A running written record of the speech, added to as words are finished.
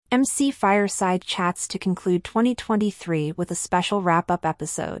MC Fireside chats to conclude 2023 with a special wrap-up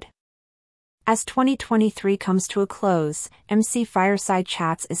episode. As 2023 comes to a close, MC Fireside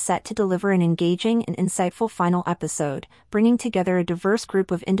Chats is set to deliver an engaging and insightful final episode, bringing together a diverse group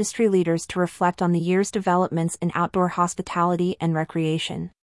of industry leaders to reflect on the year's developments in outdoor hospitality and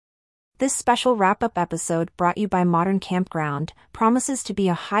recreation. This special wrap-up episode, brought you by Modern Campground, promises to be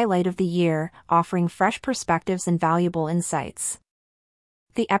a highlight of the year, offering fresh perspectives and valuable insights.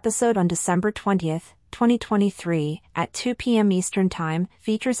 The episode on December 20th, 2023, at 2 p.m. Eastern Time,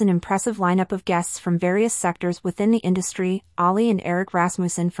 features an impressive lineup of guests from various sectors within the industry: Ali and Eric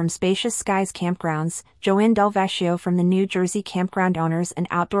Rasmussen from Spacious Skies Campgrounds, Joanne Del Vecchio from the New Jersey Campground Owners and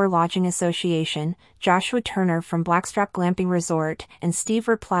Outdoor Lodging Association, Joshua Turner from Blackstrap Glamping Resort, and Steve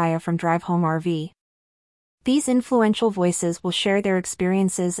Replaya from Drive Home RV. These influential voices will share their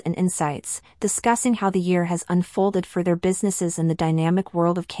experiences and insights, discussing how the year has unfolded for their businesses in the dynamic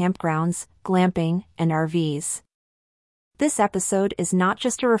world of campgrounds, glamping, and RVs. This episode is not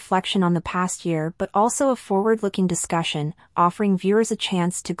just a reflection on the past year but also a forward-looking discussion, offering viewers a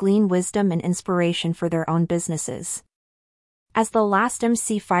chance to glean wisdom and inspiration for their own businesses. As the last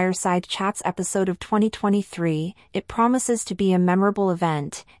MC Fireside Chats episode of 2023, it promises to be a memorable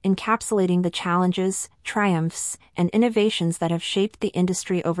event, encapsulating the challenges, triumphs, and innovations that have shaped the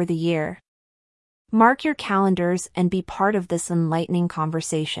industry over the year. Mark your calendars and be part of this enlightening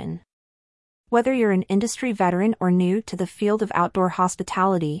conversation. Whether you're an industry veteran or new to the field of outdoor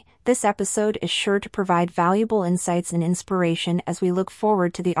hospitality, this episode is sure to provide valuable insights and inspiration as we look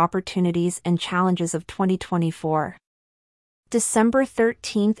forward to the opportunities and challenges of 2024. December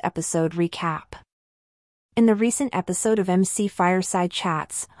 13th episode recap. In the recent episode of MC Fireside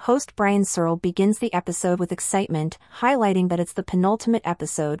Chats, host Brian Searle begins the episode with excitement, highlighting that it's the penultimate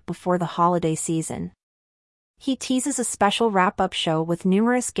episode before the holiday season. He teases a special wrap-up show with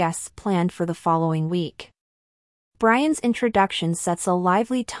numerous guests planned for the following week. Brian's introduction sets a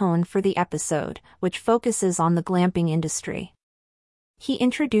lively tone for the episode, which focuses on the glamping industry. He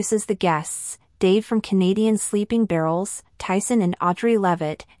introduces the guests: Dave from Canadian Sleeping Barrels, Tyson and Audrey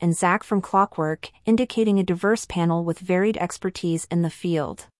Levitt, and Zach from Clockwork, indicating a diverse panel with varied expertise in the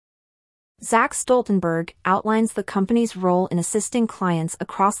field. Zach Stoltenberg outlines the company's role in assisting clients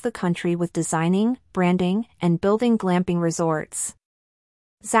across the country with designing, branding, and building glamping resorts.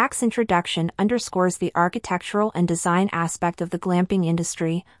 Zach's introduction underscores the architectural and design aspect of the glamping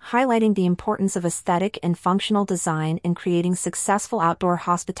industry, highlighting the importance of aesthetic and functional design in creating successful outdoor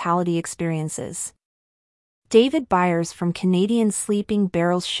hospitality experiences. David Byers from Canadian Sleeping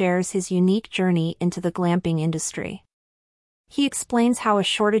Barrels shares his unique journey into the glamping industry. He explains how a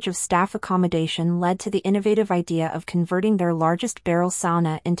shortage of staff accommodation led to the innovative idea of converting their largest barrel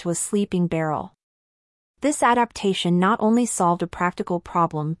sauna into a sleeping barrel. This adaptation not only solved a practical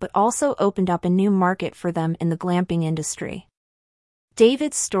problem but also opened up a new market for them in the glamping industry.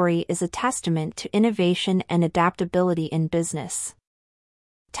 David's story is a testament to innovation and adaptability in business.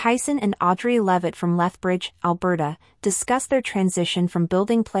 Tyson and Audrey Levitt from Lethbridge, Alberta, discuss their transition from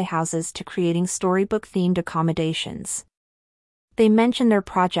building playhouses to creating storybook-themed accommodations. They mention their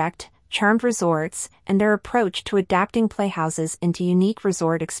project, Charmed Resorts, and their approach to adapting playhouses into unique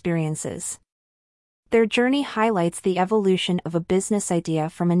resort experiences. Their journey highlights the evolution of a business idea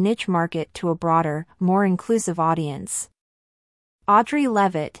from a niche market to a broader, more inclusive audience. Audrey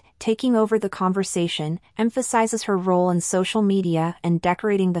Levitt, taking over the conversation, emphasizes her role in social media and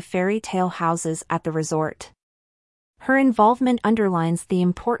decorating the fairy tale houses at the resort. Her involvement underlines the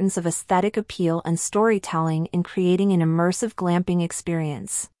importance of aesthetic appeal and storytelling in creating an immersive glamping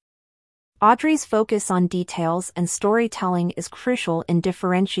experience. Audrey's focus on details and storytelling is crucial in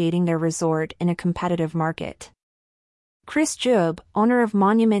differentiating their resort in a competitive market. Chris Joub, owner of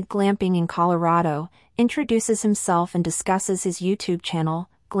Monument Glamping in Colorado, introduces himself and discusses his YouTube channel,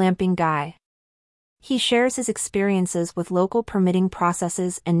 Glamping Guy. He shares his experiences with local permitting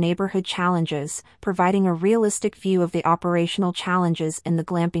processes and neighborhood challenges, providing a realistic view of the operational challenges in the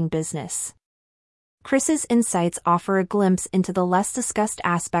glamping business. Chris's insights offer a glimpse into the less discussed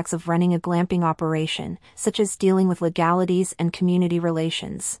aspects of running a glamping operation, such as dealing with legalities and community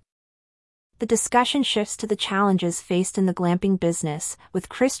relations. The discussion shifts to the challenges faced in the glamping business, with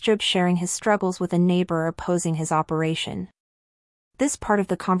Chris Joub sharing his struggles with a neighbor opposing his operation. This part of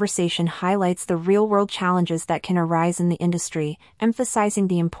the conversation highlights the real-world challenges that can arise in the industry, emphasizing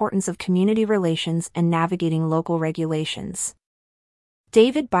the importance of community relations and navigating local regulations.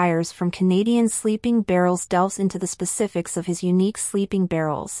 David Byers from Canadian Sleeping Barrels delves into the specifics of his unique sleeping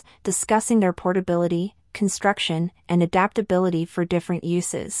barrels, discussing their portability, construction, and adaptability for different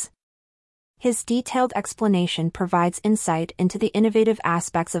uses. His detailed explanation provides insight into the innovative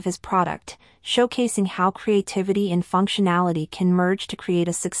aspects of his product, showcasing how creativity and functionality can merge to create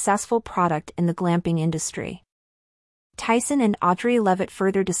a successful product in the glamping industry. Tyson and Audrey Levitt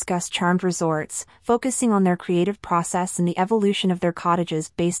further discuss Charmed Resorts, focusing on their creative process and the evolution of their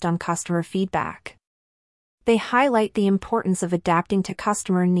cottages based on customer feedback. They highlight the importance of adapting to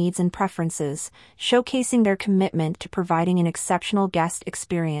customer needs and preferences, showcasing their commitment to providing an exceptional guest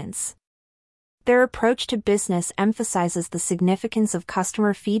experience. Their approach to business emphasizes the significance of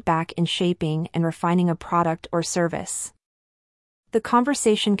customer feedback in shaping and refining a product or service. The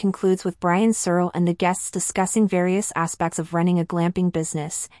conversation concludes with Brian Searle and the guests discussing various aspects of running a glamping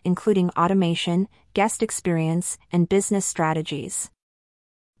business, including automation, guest experience, and business strategies.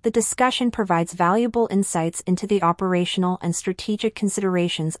 The discussion provides valuable insights into the operational and strategic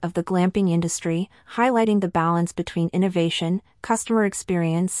considerations of the glamping industry, highlighting the balance between innovation, customer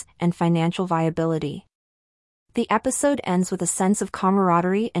experience, and financial viability. The episode ends with a sense of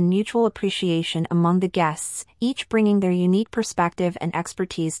camaraderie and mutual appreciation among the guests, each bringing their unique perspective and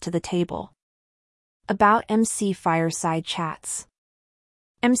expertise to the table. About MC Fireside Chats.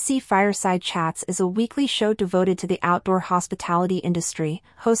 MC Fireside Chats is a weekly show devoted to the outdoor hospitality industry,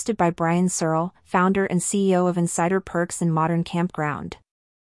 hosted by Brian Searle, founder and CEO of Insider Perks and Modern Campground.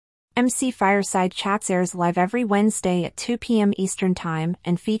 MC Fireside Chats airs live every Wednesday at 2 p.m. Eastern Time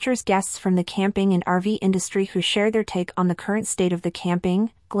and features guests from the camping and RV industry who share their take on the current state of the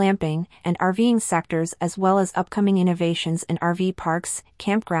camping, glamping, and RVing sectors, as well as upcoming innovations in RV parks,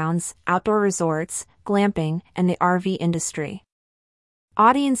 campgrounds, outdoor resorts, glamping, and the RV industry.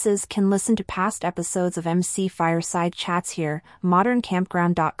 Audiences can listen to past episodes of MC Fireside Chats here,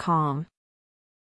 moderncampground.com.